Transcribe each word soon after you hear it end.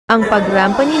Ang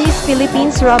pagrampa ni Miss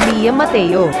Philippines Rabiya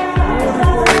Mateo.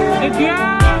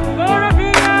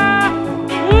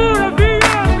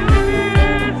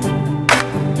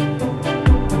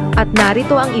 At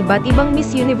narito ang iba't ibang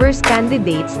Miss Universe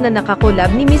candidates na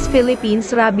nakakolab ni Miss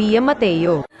Philippines Rabiya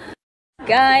Mateo.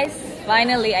 Guys,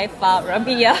 finally I found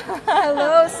Rabiya.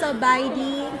 Hello,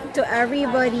 Sabaydi to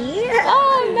everybody.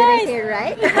 Oh, nice. Did I say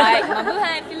right? Right,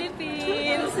 mabuhay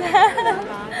Philippines.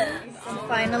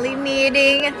 Finally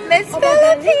meeting Miss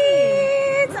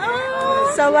Philippines.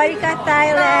 Oh, Sawadee ka,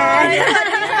 Thailand.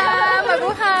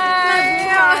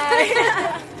 Mabuhay.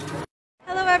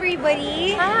 Hello,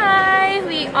 everybody. Hi,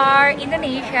 we are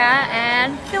Indonesia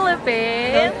and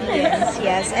Philippines.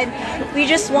 Yes, and we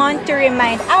just want to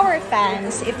remind our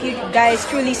fans, if you guys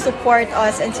truly support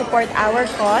us and support our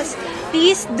cause,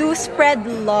 please do spread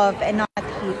love and not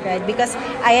hatred, because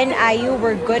I and Ayu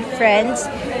were good friends.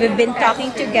 We've been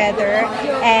talking together,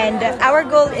 and our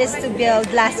goal is to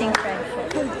build lasting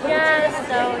friendship. Yes,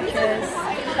 so just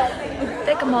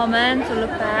take a moment to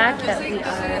look back that we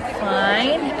are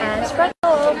fine and spread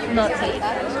love, not hate.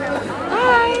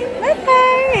 Bye!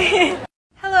 Bye-bye!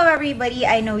 Hello, everybody.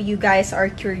 I know you guys are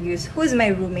curious who's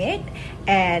my roommate,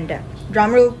 and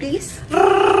drum roll, please.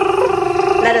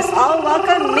 Let us all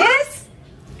welcome Miss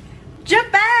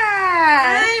Japan!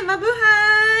 Hi,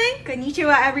 mabuhay!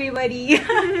 Konnichiwa, everybody!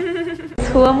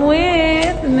 Who I'm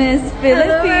with, Miss Hello,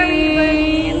 Philippines.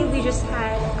 everybody! We just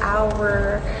had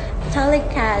our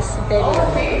telecast video.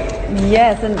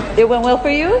 Yes, and it went well for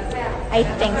you? I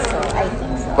think so.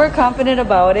 We're confident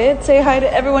about it. Say hi to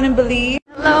everyone in Belize.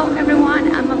 Hello everyone,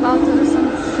 I'm about to do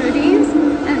some shootings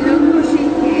and look who she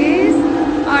is,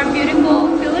 our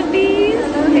beautiful Philippines.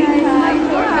 Hello guys, my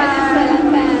poor Venezuelan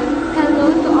fans. Hello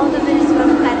to all the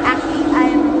Venezuelan fans. Actually,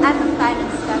 I'm a fan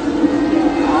of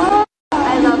Stephanie. Oh,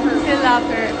 I love her. You love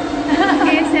her.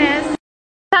 Kisses.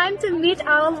 Time to meet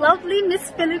our lovely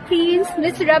Miss Philippines,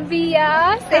 Miss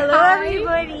Rabiya. Say Hello, hi.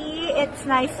 everybody! It's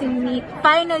nice to meet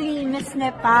finally Miss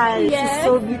Nepal. Yes. She's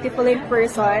so beautiful in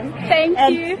person. Thank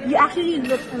and you. You actually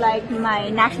look like my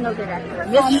national director,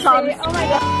 Miss Oh my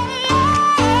God.